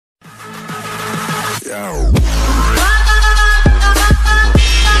down.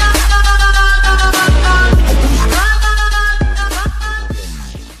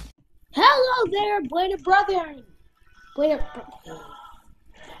 Hello there, bladed brethren. Let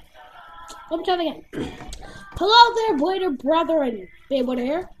me try that again. Hello there, bladed brethren. Babe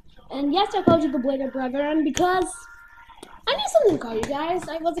here. And yes, I called you the bladed brethren because I need something to call you guys.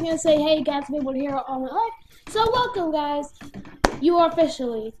 I wasn't gonna say, hey guys, Babe here all my life. So welcome, guys. You are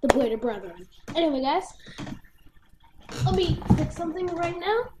officially the bladed brethren. Anyway, guys, let me fix something right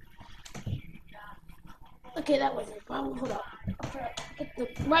now. Okay, that wasn't a problem. Hold up. I'll try to get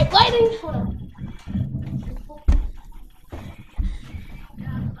the right lighting. Hold on.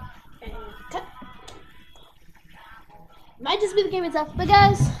 And cut. Might just be the game itself, but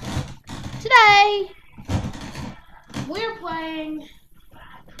guys, today we're playing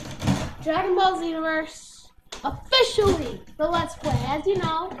Dragon Ball XenoVerse officially, the Let's Play. As you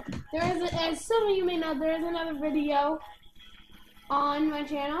know, as some of you may know, there is another video on my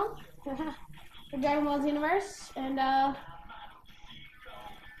channel. For Dragon Ball XenoVerse, and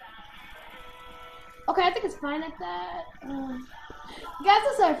okay, I think it's fine at that. Guys,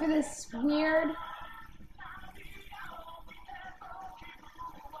 I'm sorry for this weird.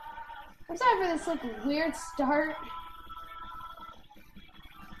 I'm sorry for this like weird start.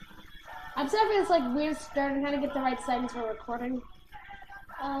 I'm sorry for this like weird start and how to get the right settings for recording.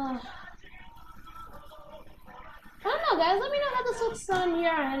 I don't know, guys. Let me know how this looks on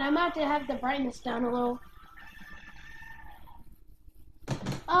here, and I'm about to have the brightness down a little.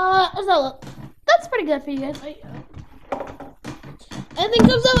 So that's pretty good for you guys. Anything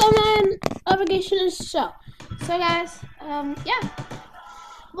comes up on my obligation is show. So, guys, yeah.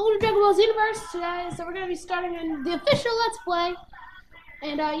 Welcome to Dragon Ball XenoVerse, guys. So we're gonna be starting in the official Let's Play,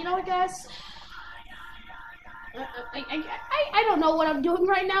 and you know what, guys? I don't know what I'm doing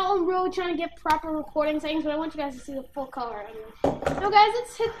right now. I'm really trying to get proper recording settings, but I want you guys to see the full color. So guys,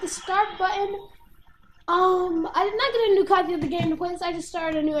 let's hit the start button. I did not get a new copy of the game to play this. I just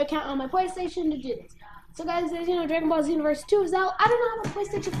started a new account on my PlayStation to do this. So guys, as you know, Dragon Ball XenoVerse 2 is out. I don't have a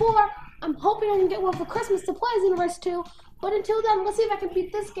PlayStation 4. I'm hoping I can get one for Christmas to play XenoVerse 2. But until then, let's see if I can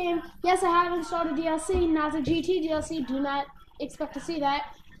beat this game. Yes, I have installed a DLC, not the GT DLC. Do not expect to see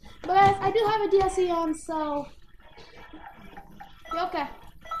that. But guys, I do have a DLC on, so... Okay,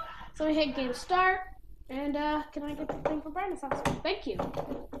 so we hit game start, and can I get the thing for brightness officer? Thank you.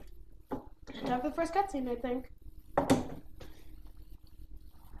 Time for the first cutscene, I think.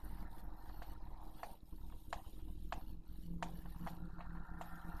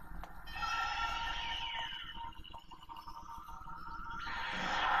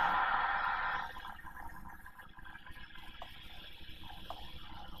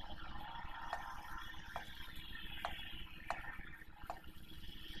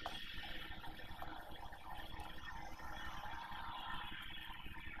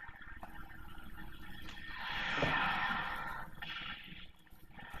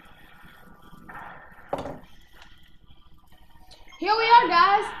 Here we are,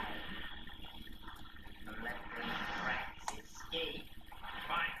 guys. Let them tracks escape.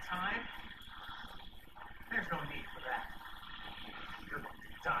 Fine time? There's no need for that. You're going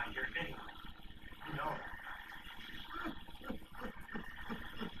to die here anyway. You know.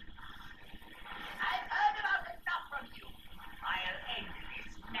 I've heard about the stuff from you. I'll end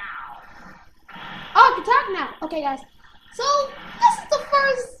this now. Oh, I can talk now. Okay, guys. So this is the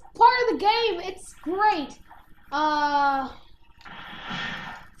first part of the game. It's great.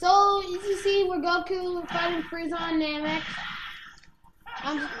 So, as you see, we're Goku fighting Frieza and Namek.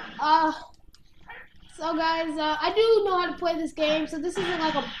 So guys, I do know how to play this game, so this isn't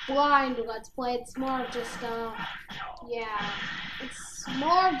like a blind Let's Play. It's more of just, yeah. It's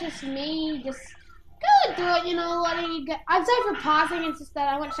more of just me, just going through it, you know, letting you get... I'm sorry for pausing, it's just that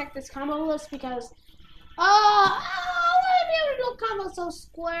I want to check this combo list because, I want to be able to do a combo, so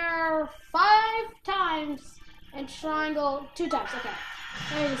square 5 times and triangle 2 times, okay.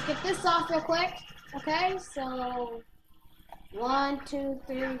 Let me just get this off real quick. Okay, so 1, 2,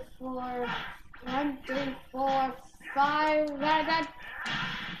 3, 4, 1, 3, 4, 5. That.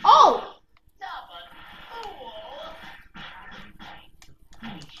 Oh!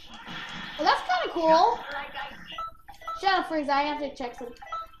 Well, that's kind of cool. Shut up, Frieza. I have to check some.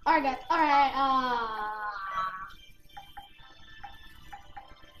 Alright, guys. Alright,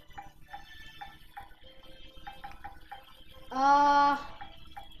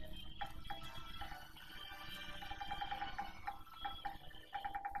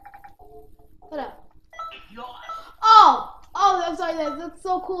 What up? Oh, I'm sorry, that's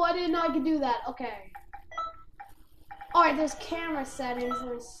so cool. I didn't know I could do that. Okay. Alright, there's camera settings.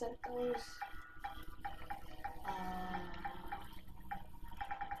 Let me set those.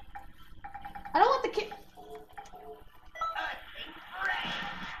 kid.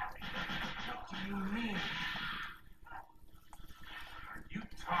 What do you mean? Are you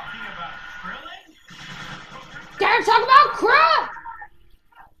talking about Krillin? Dare talk about crap!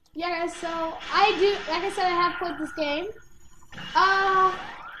 Yeah, guys. So I do, like I said, I have played this game.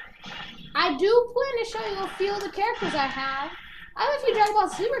 I do plan to show you a few of the characters I have. I have a few Dragon Ball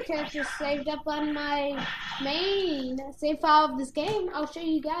Super characters saved up on my main save file of this game. I'll show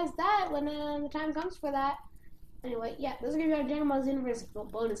you guys that when the time comes for that. Anyway, yeah, those are going to be our Dragon Ball XenoVerse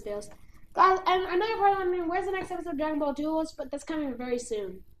bonus videos. Guys, and I know you're probably wondering, where's the next episode of Dragon Ball Duels? But that's coming very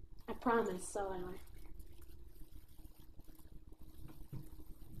soon. I promise. So, anyway.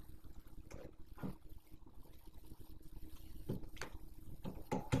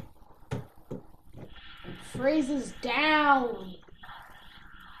 Freezes down.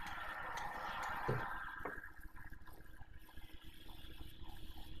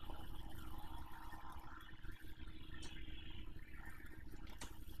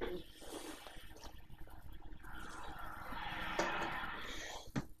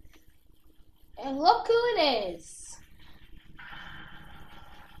 And look who it is.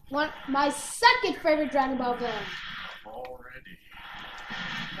 My second favorite Dragon Ball villain. Already.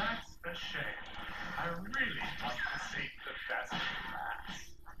 That's a shame. I really want to save the best for last.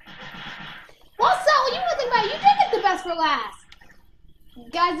 Well, so what you think about it? You did get the best for last.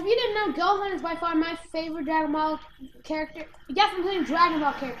 Guys, if you didn't know, Gohan is by far my favorite Dragon Ball character. Yes, I'm saying Dragon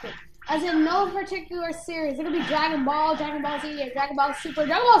Ball character. As in no particular series. It could be Dragon Ball Z, or Dragon Ball Super,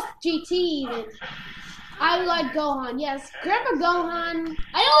 Dragon Ball GT even. I like Gohan, yes. Grandpa Gohan.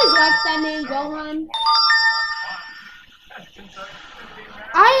 I always liked that name, Gohan.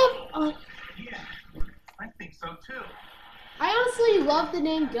 I think so too. I honestly love the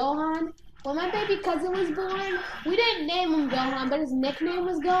name Gohan. When my baby cousin was born, we didn't name him Gohan, but his nickname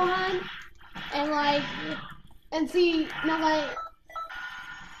was Gohan. And see,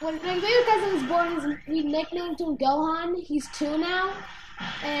 when my baby cousin was born, we nicknamed him Gohan. He's 2 now.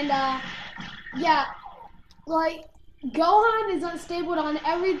 And, yeah, Gohan is unstable on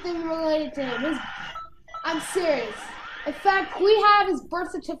everything related to him. I'm serious. In fact, we have his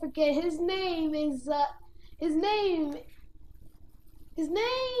birth certificate. His name is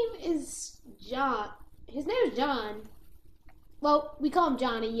John. His name is John. Well, we call him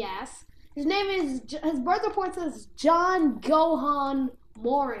Johnny, yes. His birth report says John Gohan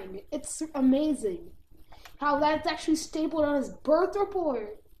Mooring. It's amazing how that's actually stapled on his birth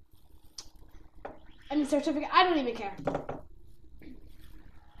report. I mean, certificate. I don't even care.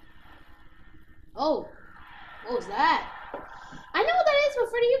 Oh, what was that? I know what that is, but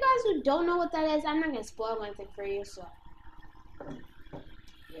for you guys who don't know what that is, I'm not going to spoil anything for you, so.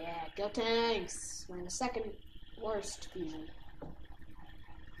 Yeah, go Tanks. We're in the second worst fusion.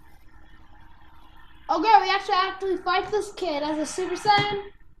 Okay, we actually fight this kid as a Super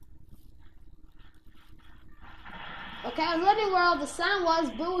Saiyan. Okay, I was letting where all the sound was.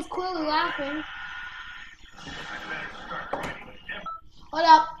 Boo was clearly laughing. Hold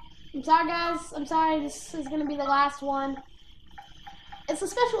up. I'm sorry, guys. I'm sorry. This is going to be the last one. It's a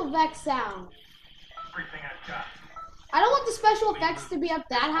special effects sound. Everything I've got. I don't want the special effects to be up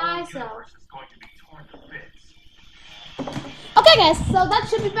that high, so. Okay, guys, so that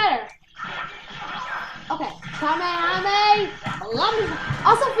should be better. Okay, Kamehameha.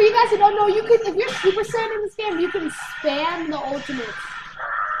 Also, for you guys who don't know, you can, if you're Super Saiyan in this game, you can spam the ultimates.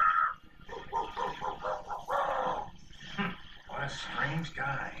 What a strange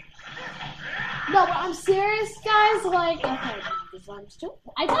guy. No, but I'm serious, guys. Okay, this one's too.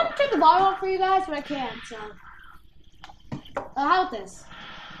 I tried to turn the volume off for you guys, but I can't, so. How about this?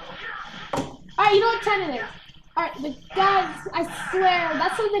 Alright, you know what time it is. Alright, but guys, I swear,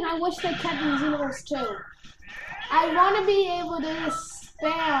 that's something I wish they kept in XenoVerse too. I want to be able to just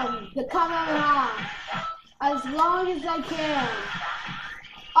spam the Kamehameha as long as I can.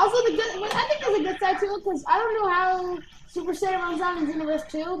 Also, I think there's a good side to it, because I don't know how Super Saiyan runs out in XenoVerse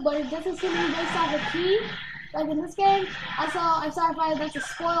 2, but it doesn't seem to be based off a key, like in this game. Also, I'm sorry if that's a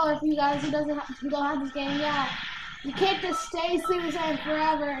spoiler for you guys who don't have this game. Yeah. You can't just stay Super Saiyan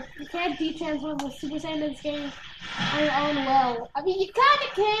forever. You can't de-transform with Super Saiyan in this game on your own will. I mean, you kind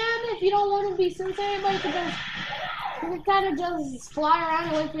of can if you don't want to be Super Saiyan, but you can kind of just fly around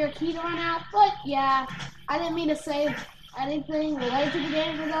and wait for your key to run out. But yeah, I didn't mean to say anything related to the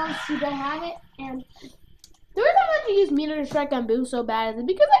game for those who don't have it. And the reason I wanted to use Meteor Strike on Boo so bad is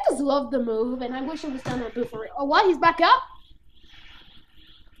because I just love the move, and I wish it was done on Boo for real. Oh, what? He's back up?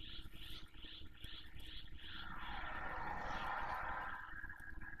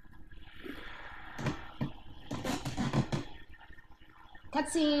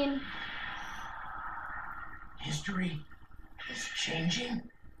 Cutscene. history is changing?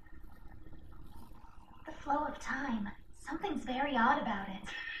 The flow of time. Something's very odd about it.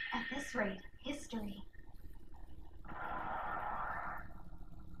 At this rate, history.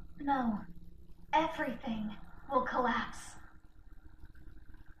 No. Everything will collapse.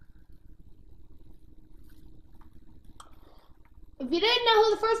 If you didn't know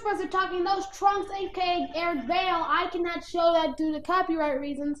who the first person talking, that was Trunks, aka Eric Vale. I cannot show that due to copyright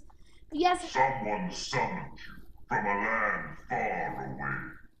reasons. But yes. Someone summoned you from a land far away.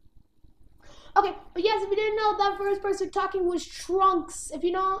 Okay, but yes, if you didn't know, that first person talking was Trunks. If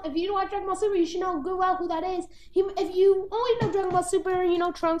you don't watch Dragon Ball Super, you should know good well who that is. If you only know Dragon Ball Super, you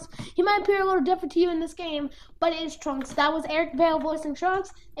know Trunks. He might appear a little different to you in this game, but it is Trunks. That was Eric Vale voicing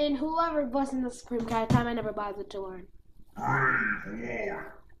Trunks, and whoever voicing the Supreme Kai time I never bothered to learn. Brave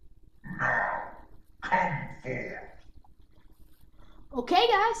warrior, now come forth. Okay,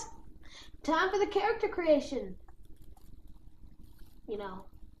 guys, time for the character creation. You know,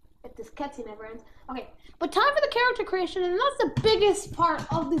 if this cutscene never ends. Okay, but time for the character creation, and that's the biggest part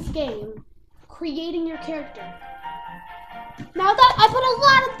of this game, creating your character. Now that I put a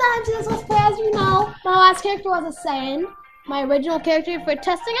lot of time to this let's play, as you know, my last character was a Saiyan, my original character for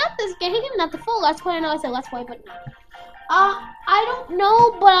testing out this game, not the full let's play. I know I said let's play, but no. I don't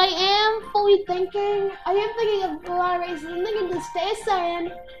know, but I am fully thinking. I am thinking of a lot of races. I'm thinking to stay a Saiyan,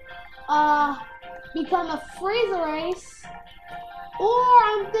 become a Frieza race, or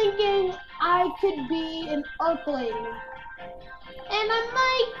I'm thinking I could be an Earthling. And I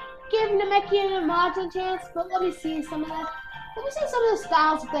might give Namekian and Majin a chance, but let me see some of that. Let me see some of the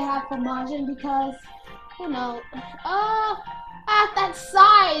styles that they have for Majin because, you know, at that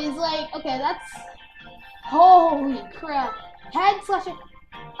size, like, okay, that's. Holy crap. Head slasher.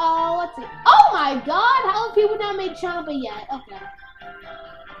 Let's see. Oh my god! How have people not made Champa yet? Okay.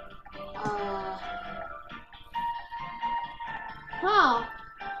 Huh.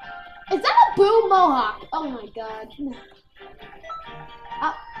 Is that a Boo Mohawk? Oh my god.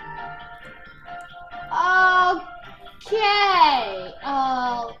 Okay.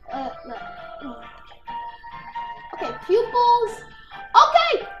 Okay, pupils.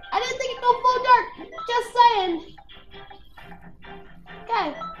 Okay! I didn't think it'd go full dark. Just saying. Okay,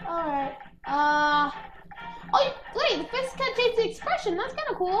 alright. Oh, wait, the face kind of changed the expression. That's kind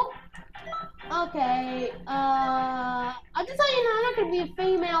of cool. Okay, I'll just tell you now, I'm not going to be a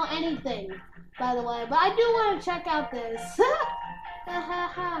female anything, by the way. But I do want to check out this.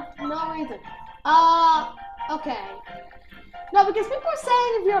 No reason. Okay. No, because people are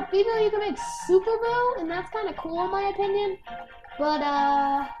saying if you're a female, you can make Super Boo, and that's kind of cool in my opinion. But,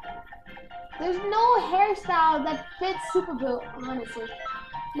 there's no hairstyle that fits Super Boo, honestly.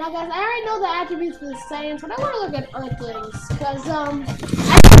 Now, guys, I already know the attributes for the Saiyans, but I want to look at Earthlings, because,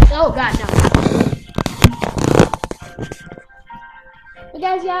 oh, God, no. But,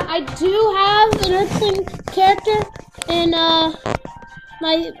 guys, yeah, I do have an Earthling character in,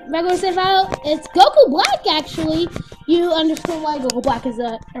 my regular save file. It's Goku Black, actually. You understand why Goku Black is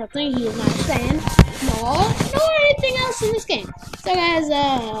a Earthling. He is not a Saiyan. Nor anything else in this game. So guys,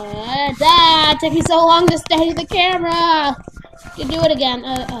 it took me so long to steady the camera. You can do it again.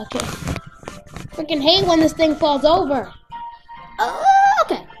 Okay. Freaking hate when this thing falls over.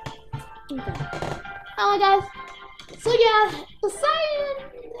 Okay. Alright guys. So yeah, the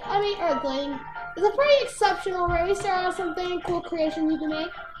Saiyan, Earthling, is a pretty exceptional race. There are some very cool creations you can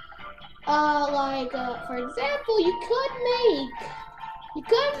make. For example, you could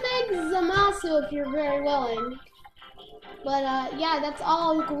make Zamasu if you're very willing. But, yeah, that's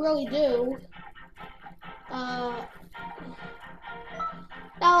all you can really do.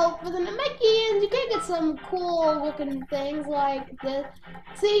 Now, for the Namekians, you can get some cool looking things like this.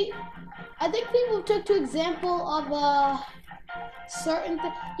 See, I think people took to example of, certain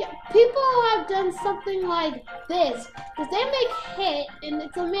things. Yeah, people have done something like this. Because they make hit, and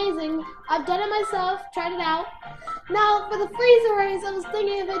it's amazing. I've done it myself, tried it out. Now, for the Frieza race, I was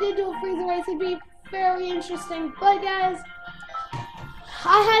thinking if I did do a Frieza race, it'd be very interesting. But, guys,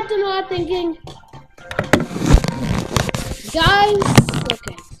 I had to know thinking. Guys,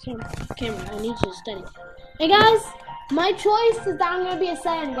 okay, camera, I need you to study. Hey, guys, my choice is that I'm gonna be a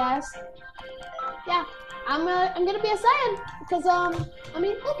Saiyan, guys. Yeah. I'm gonna be a Saiyan because look at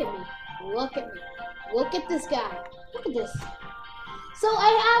me, look at this guy, look at this. So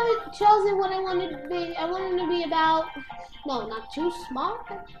I haven't chosen what I wanted to be. I wanted to be about, no, not too small.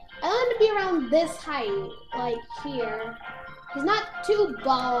 I wanted to be around this height, like here. He's not too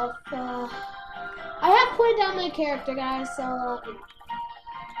buff. I have pointed out my character, guys. So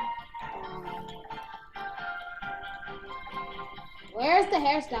where's the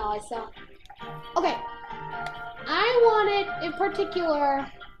hairstyle I saw? Okay. I wanted in particular.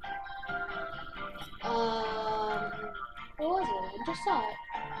 What was it? I just saw it.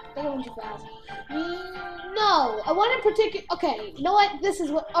 I think I went too fast. No, I wanted particular. Okay, you know what? This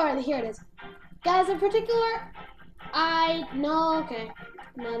is what. Alright, here it is. Guys, in particular, okay.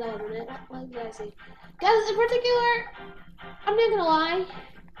 No, that wasn't it. What did I say? Guys, in particular, I'm not gonna lie.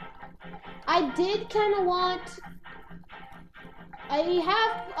 I did kind of want. I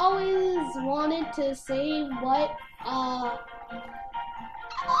have always wanted to say what. I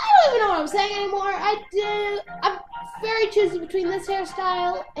don't even know what I'm saying anymore. I'm very choosy between this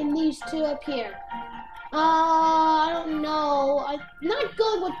hairstyle and these two up here. I don't know. I'm not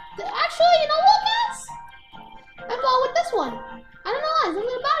good with. Actually, you know what, guys? I'm going with this one. I don't know.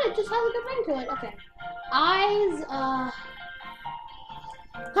 Something about it just has a good ring to it. Okay. Eyes.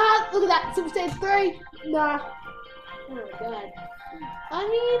 Look at that. Super Saiyan 3. Nah. Oh my god. I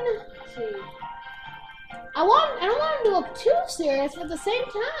mean, let's see. I don't want him to look too serious, but at the same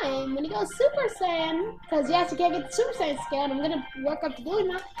time, when he goes Super Saiyan, because yes, you can't get the Super Saiyan scale, and I'm gonna work up to doing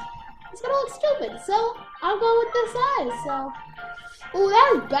that. It's gonna look stupid, so I'll go with this size. So, ooh, that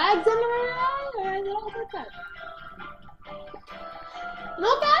has bags under my eye. Alright, I'll look like that. You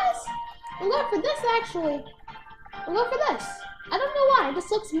know, guys, I'm going for this actually. I'm going for this. I don't know why. It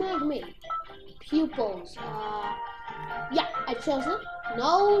just looks more like me. Pupils. Yeah, I chose it.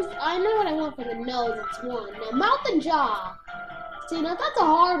 Nose. I know what I want for the nose. It's one. Now, mouth and jaw. See, now that's a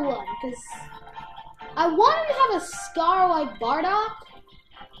hard one because I want him to have a scar like Bardock.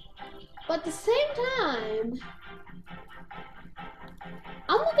 But at the same time,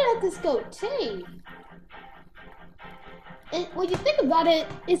 I'm looking at this goatee. And when you think about it,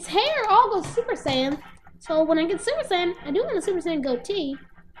 his hair all goes Super Saiyan. So when I get Super Saiyan, I do want a Super Saiyan goatee.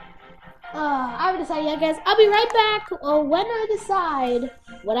 I haven't decided yet, guys. I'll be right back when I decide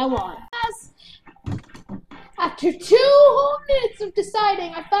what I want. Yes. After 2 whole minutes of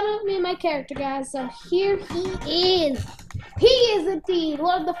deciding, I found out me and my character, guys. So here he is. He is indeed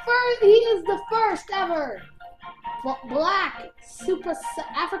one of the first. He is the first ever black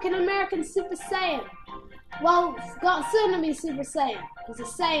African American Super Saiyan. Well, soon to be Super Saiyan. He's a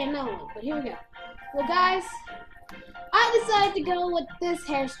Saiyan only. But here we go. Well, guys, I decided to go with this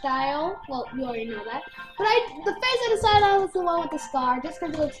hairstyle. Well, you already know that. But the face I decided on was the one with the scar, just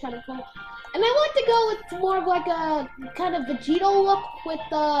because it looks kind of cool. And I want to go with more of like a kind of Vegito look with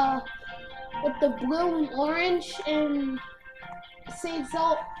the blue and orange and see.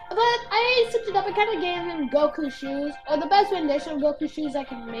 So, but I switched it up. I kind of gave him Goku shoes, or the best rendition of Goku shoes I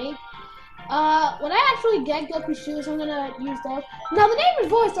can make. When I actually get Goku shoes, I'm gonna use those. Now the name and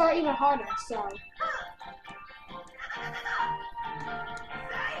voice are even harder. So.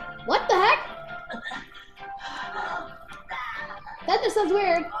 What the heck? That just sounds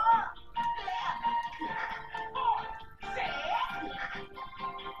weird.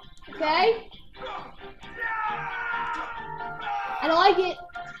 Okay. I don't like it.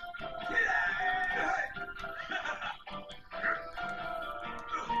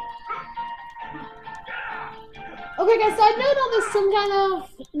 Okay, guys, so I know there's some kind of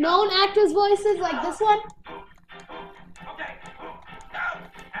known actors' voices like this one.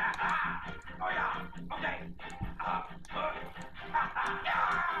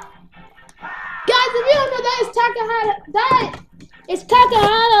 Guys, if you don't know, that is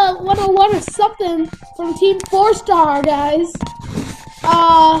Takahata 101 or something from Team 4-Star, guys.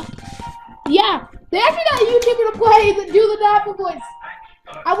 Yeah. They actually got a YouTuber to play do the Nappa voice.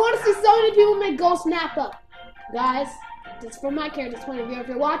 I want to see so many people make Ghost Nappa. Guys, this is from my character's point of view. If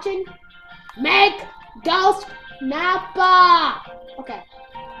you're watching, make Ghost Nappa. Okay.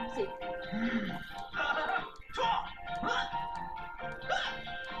 Let's see.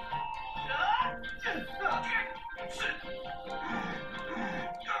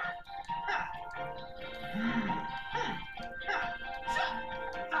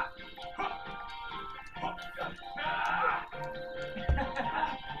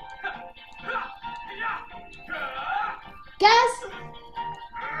 Guys,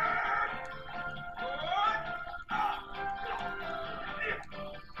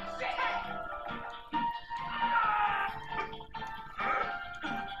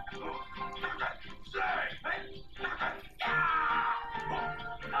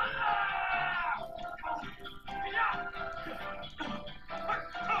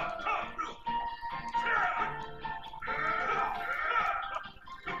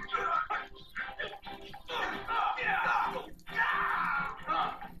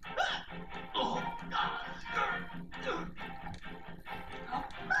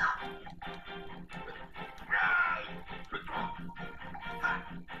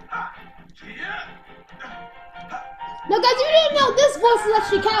 didn't know this voice is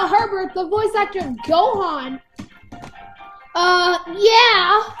actually Kyle Herbert, the voice actor of Gohan.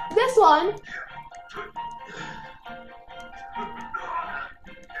 Yeah, this one.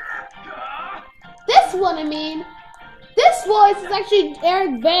 This one, I mean. This voice is actually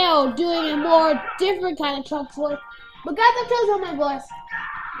Eric Vale doing a more different kind of Trunks voice. But guys, I've chosen my voice.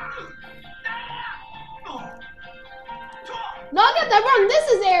 No, I got that wrong. This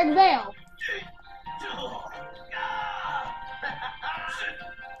is Eric Vale.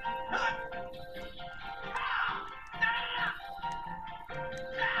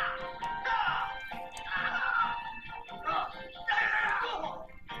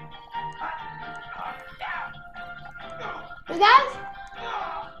 But guys,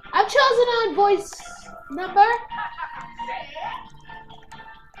 I've chosen a voice number.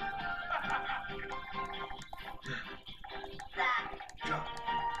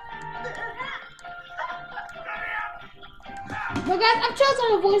 But guys, I've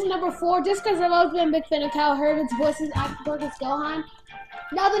chosen a voice number 4 just because I've always been a big fan of Kyle Herbert's voices actor as Gohan.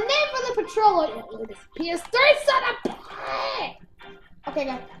 Now the name for the patroller, look at this, PS3 son of. Okay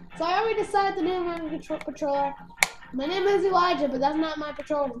guys, so I already decided the name of my patroller. My name is Elijah, but that's not my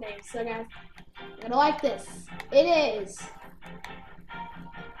patroller's name. So guys, you're gonna like this. It is.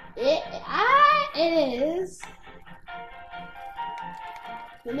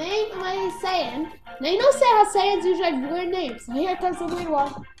 The name of my Saiyan. Now you know how Saiyans usually have weird names. So here comes the weird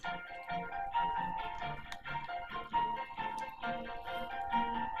one.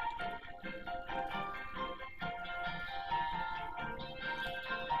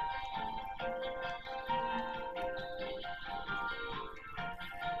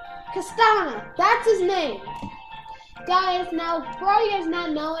 Catsana, that's his name. Guys, now, for all you guys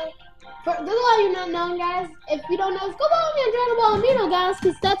not knowing, there's a lot of you not knowing, guys. If you don't know, go follow me on Dragon Ball Amino, guys,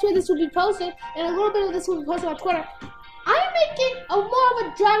 because that's where this will be posted, and a little bit of this will be posted on Twitter. I'm making more of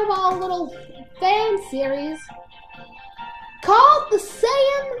a Dragon Ball little fan series called The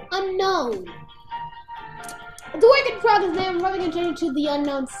Saiyan Unknown. The way I can proud his name, I'm probably going to change it to The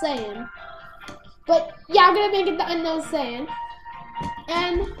Unknown Saiyan. But, yeah, I'm going to make it The Unknown Saiyan.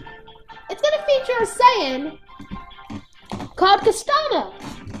 And it's going to feature a Saiyan called Catsana,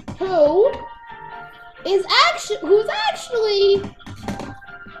 who's actually the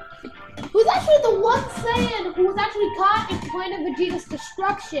one Saiyan who was actually caught in Point of Vegeta's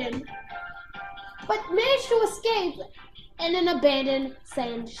destruction, but managed to escape in an abandoned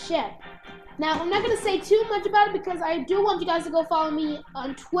Saiyan ship. Now, I'm not going to say too much about it because I do want you guys to go follow me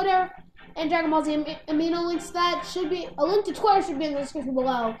on Twitter and Dragon Ball Z Amino links. That should be a link to Twitter should be in the description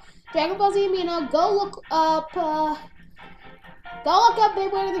below. Dragon Ball Z Amino. Go look up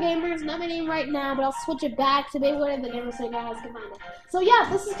Beyblade the Gamers. Not my name right now, but I'll switch it back to Beyblade the Gamers so you guys can find it. So yeah,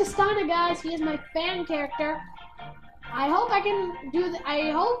 this is Catsana, guys. He is my fan character. I hope I can do.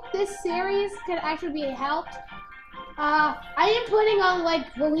 I hope this series can actually be helped. I am planning on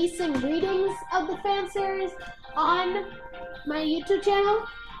like releasing readings of the fan series on my YouTube channel.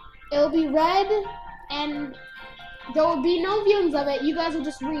 It will be read, and there will be no viewings of it. You guys will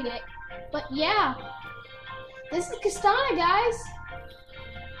just read it. But yeah, this is Catsana, guys.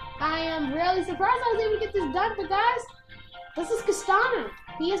 I am really surprised I was able to get this done, but guys, this is Catsana.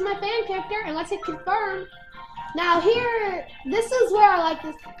 He is my fan character, and let's hit confirm. Now here, this is where I like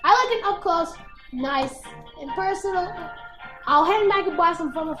this. I like it up close, nice, and personal. I'll hang back and blast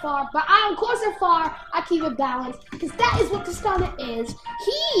him from afar, but I'm close or far, I keep it balanced, because that is what Catsana is.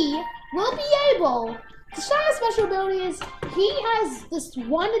 He will be able, Catsana's special ability is, he has this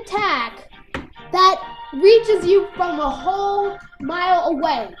one attack that reaches you from a whole mile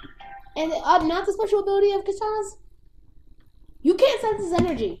away. And not the special ability of Catsana's, you can't sense his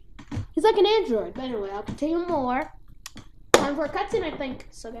energy. He's like an android. But anyway, I'll continue more. Time for a cutscene, I think.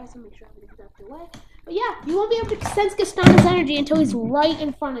 So guys, I'll make sure everything's out the way. But yeah, you won't be able to sense Catsana's energy until he's right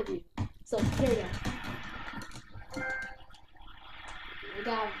in front of you. So here we go. We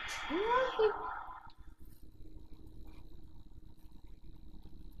got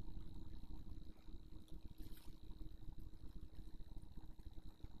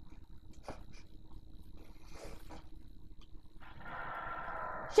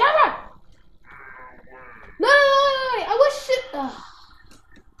Shamrock! No, wait. I wish it. Ugh.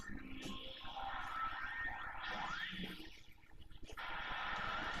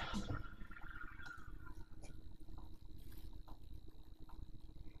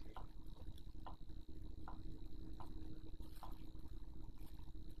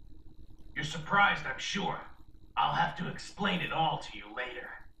 You're surprised, I'm sure. I'll have to explain it all to you later.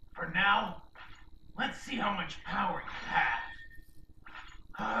 For now, let's see how much power you have.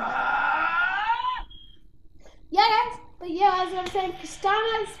 Yeah, guys. But yeah, as I'm saying,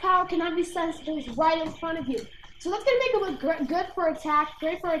 Catsana's power cannot be sensed until it's right in front of you. So that's gonna make it look good for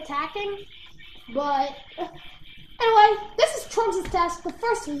great for attacking. But anyway, this is Trunks' test, the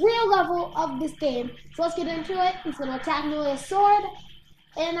first real level of this game. So let's get into it. He's gonna attack me with a sword,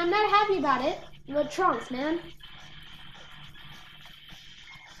 and I'm not happy about it. But Trunks, man.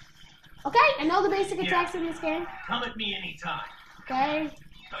 Okay, I know the basic attacks in this game. Come at me anytime. Okay.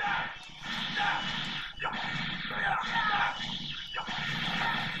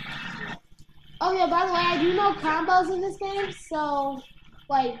 Oh yeah, by the way, I do know combos in this game, so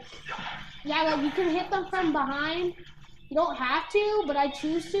like, yeah, like you can hit them from behind. You don't have to, but I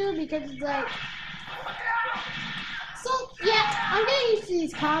choose to because it's like. So yeah, I'm getting used to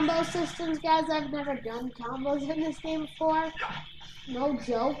these combo systems, guys. I've never done combos in this game before. No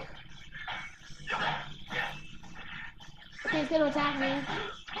joke. Okay, he's gonna attack me.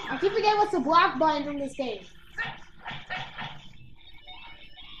 I keep forgetting what's the block button from this game.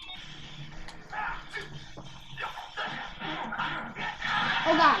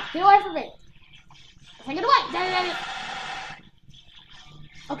 Oh god, get away from me. Take it away.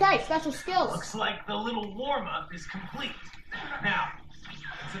 Okay, special skills. Looks like the little warm-up is complete. Now,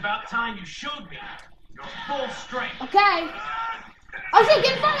 it's about time you showed me your full strength. Okay. Oh shit,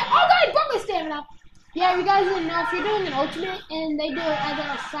 get in front of me. Oh god, he broke my stamina. Yeah, you guys didn't know, if you're doing an ultimate and they do either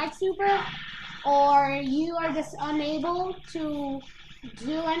a strike super or you are just unable to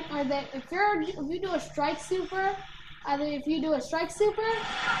do it, or that if you do a strike super, either if you do a strike super,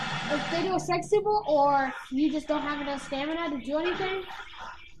 if they do a strike super, or you just don't have enough stamina to do anything,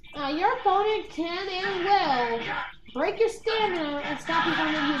 your opponent can and will break your stamina and stop you from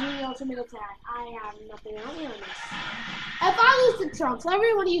using the ultimate attack. I have nothing on me on this. If I lose to Trunks, I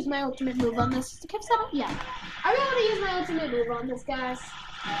really want to use my ultimate move on this. Yeah. I really want to use my ultimate move on this, guys.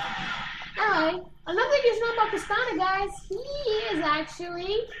 Alright. Another thing you know about Catsana, guys,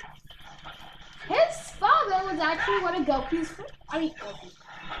 his father was actually one of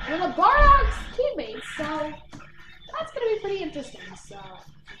one of Bardock's teammates, so that's going to be pretty interesting, so.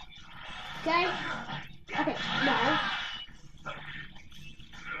 Okay? Okay, no.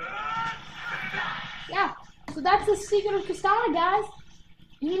 Yeah. So that's the secret of Catsana, guys.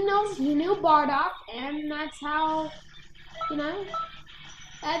 He knew Bardock, and that's how,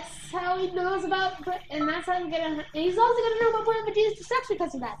 that's how he knows about, and that's how and he's also gonna know about putting Vegeta's destruction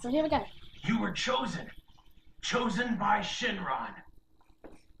because of that. So here we go. You were chosen by Shinron.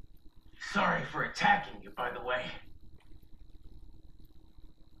 Sorry for attacking you, by the way.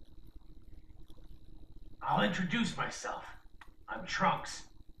 I'll introduce myself. I'm Trunks,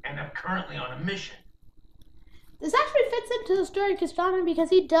 and I'm currently on a mission. This actually fits into the story of Catsana because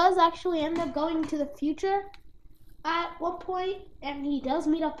he does actually end up going to the future at one point, and he does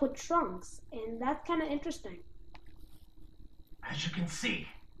meet up with Trunks, and that's kind of interesting. As you can see,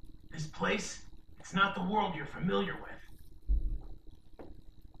 this place, it's not the world you're familiar with.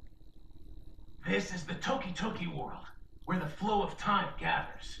 This is the Toki Toki world, where the flow of time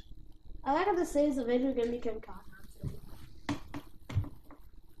gathers. I like how this says the video game become content.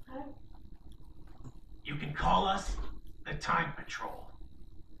 You can call us the Time Patrol.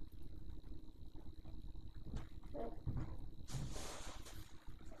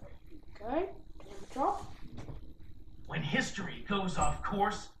 Okay, Time Patrol. When history goes off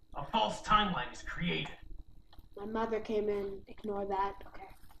course, a false timeline is created. My mother came in, ignore that, okay.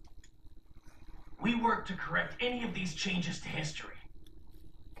 We work to correct any of these changes to history.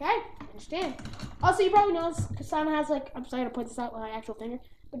 Okay, understand. Also, you probably know Catsana has I'm sorry to point this out with my actual finger,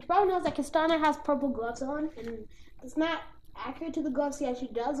 but you probably know that Catsana has purple gloves on, and it's not accurate to the gloves he actually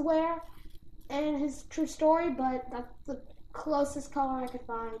does wear in his true story, but that's the closest color I could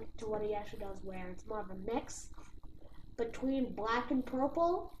find to what he actually does wear. It's more of a mix between black and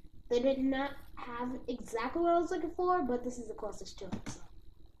purple. They did not have exactly what I was looking for, but this is the closest to it. So.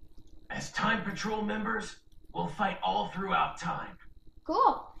 As Time Patrol members, we'll fight all throughout time.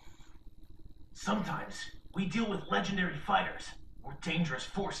 Cool. Sometimes we deal with legendary fighters or dangerous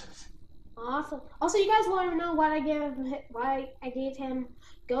forces. Awesome. Also, you guys want to know why I gave him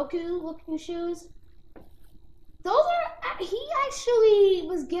Goku-looking shoes? He actually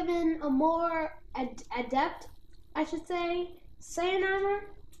was given a more adept, I should say, saiyan armor,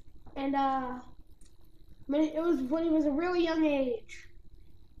 and it was when he was a really young age.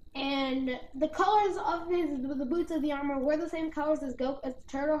 And the colors of the boots of the armor were the same colors as Goku's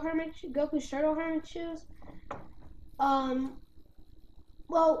Turtle Hermit shoes.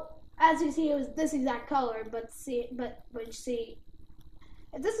 Well, as you see, it was this exact color, but you see,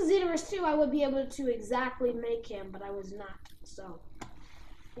 if this was XenoVerse 2, I would be able to exactly make him, but I was not. So,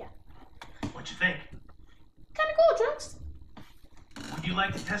 yeah. What you think? Kind of cool, Trunks. Would you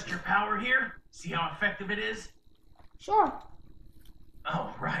like to test your power here? See how effective it is? Sure.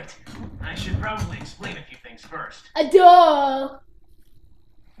 Oh, right. I should probably explain a few things first. Duh.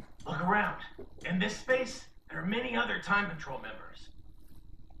 Look around. In this space, there are many other Time Patrol members.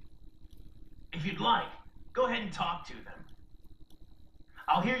 If you'd like, go ahead and talk to them.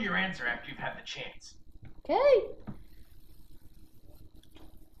 I'll hear your answer after you've had the chance. Okay.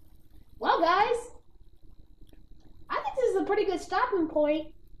 Well, guys, I think this is a pretty good stopping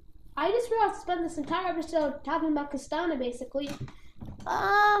point. I just realized to spend this entire episode talking about Catsana, basically.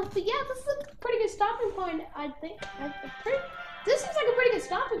 But yeah, this is a pretty good stopping point, I think. This seems like a pretty good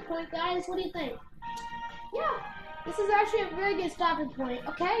stopping point, guys. What do you think? Yeah, this is actually a very good stopping point.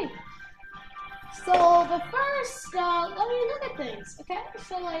 Okay. So, but first, let me look at things, okay?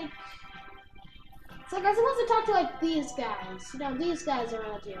 So, like, I'm supposed to talk to, like, these guys. You know, these guys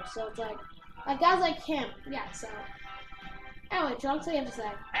around here. So, it's like guys like him. Yeah, so. Anyway, Trunks, what do you have to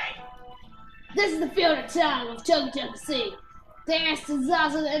say? Hey! This is the field of time of Chug Sea. There's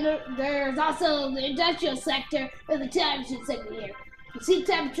also the industrial sector and the time machine sector here. You see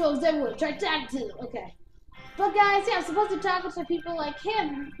time patrols everywhere. Try talking to them. Okay. But guys, yeah, I'm supposed to talk to people like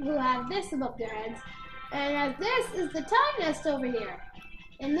him who have this above their heads. And this is the time nest over here.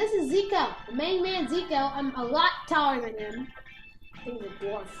 And this is Zico, the main man Zico. I'm a lot taller than him. I think he's a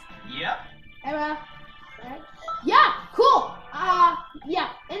dwarf. Yep. Hey, bro. Right. Yeah, cool.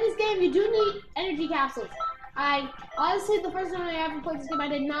 Yeah, in this game you do need energy capsules. Honestly, the first time I ever played this game, I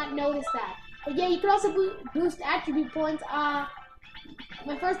did not notice that. But yeah, you can also boost attribute points.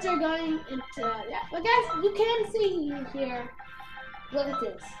 My first year going into, yeah. But guys, you can see here. Look at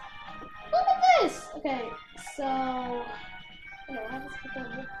this. Look at this. Okay, so,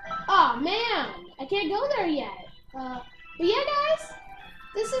 oh man, I can't go there yet. But yeah, guys,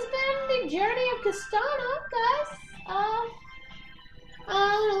 this has been the journey of Catsana, guys.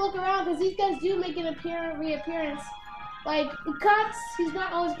 I'm gonna look around because these guys do make an reappearance. Like Cuts, he's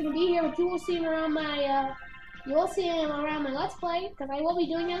not always gonna be here, but you will see him around my Let's Play because I will be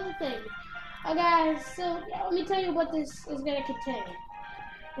doing other things. Guys, so yeah, let me tell you what this is gonna contain.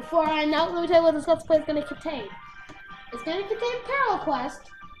 Before I know, let me tell you what this Let's Play is gonna contain. It's gonna contain Parallel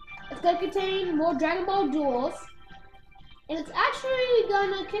Quest. It's gonna contain more Dragon Ball duels, and it's actually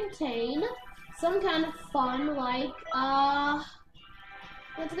gonna contain some kind of fun, like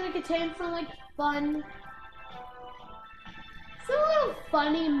it's gonna contain some fun, some little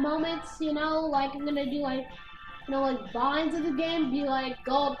funny moments, you know, like I'm gonna do binds of the game, be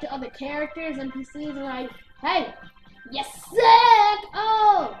go up to other characters, NPCs, and hey, you suck!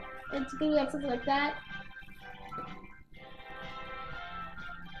 Oh! It's gonna be something like that.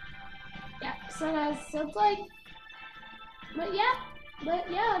 Yeah, so guys, so it's but yeah,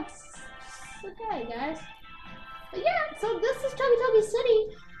 it's okay, guys. But yeah, so this is Tuggy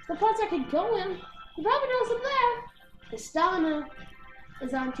City. The parts I could go in. You probably know up there. Catsana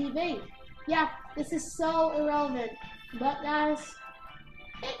is on TV. Yeah, this is so irrelevant. But guys,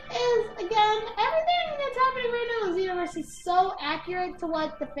 it is, again, everything that's happening right now in XenoVerse is so accurate to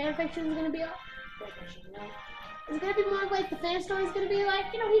what the fanfiction is going to be like. It's going to be more like the fan story is going to be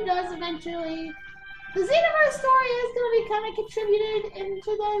like, you know, he does eventually. The XenoVerse story is going to be kind of contributed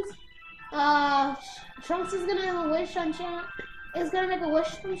into this. Trunks is gonna have a wish on Shanghai. Is gonna make a wish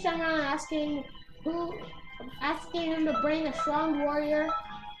from Shanghai asking him to bring a strong warrior,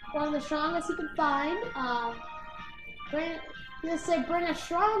 one of the strongest he can find. Bring a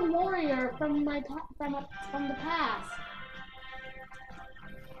strong warrior from the past.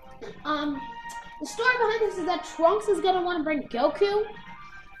 The story behind this is that Trunks is gonna want to bring Goku,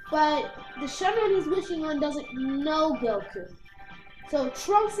 but the shaman he's wishing on doesn't know Goku. So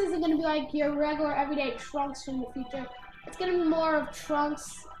Trunks isn't going to be like your regular everyday Trunks from the future. It's going to be more of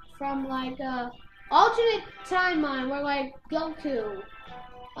Trunks from alternate timeline where Goku,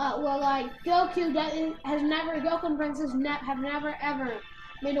 Goku and Princess have never ever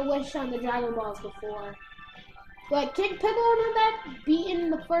made a wish on the Dragon Balls before. Like King Piccolo and that beaten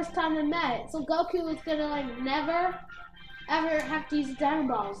the first time they met. So Goku is going to never ever have to use the Dragon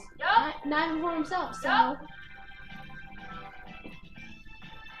Balls. Yep. Not even for himself. So. Yep.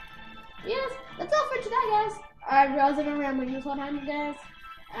 Yes, that's all for today, guys. I realized I've been rambling this whole time, guys.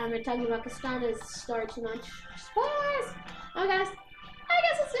 We're talking about Catsana's story too much. Spoilers! Alright, guys. I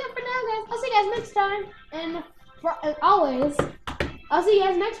guess that's it for now, guys. I'll see you guys next time. And as always, I'll see you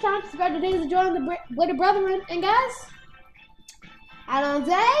guys next time. Subscribe to Days of Joy and the Blitter Brethren. And guys, I don't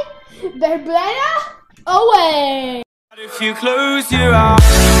say, better away. If you close your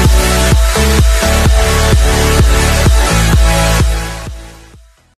eyes.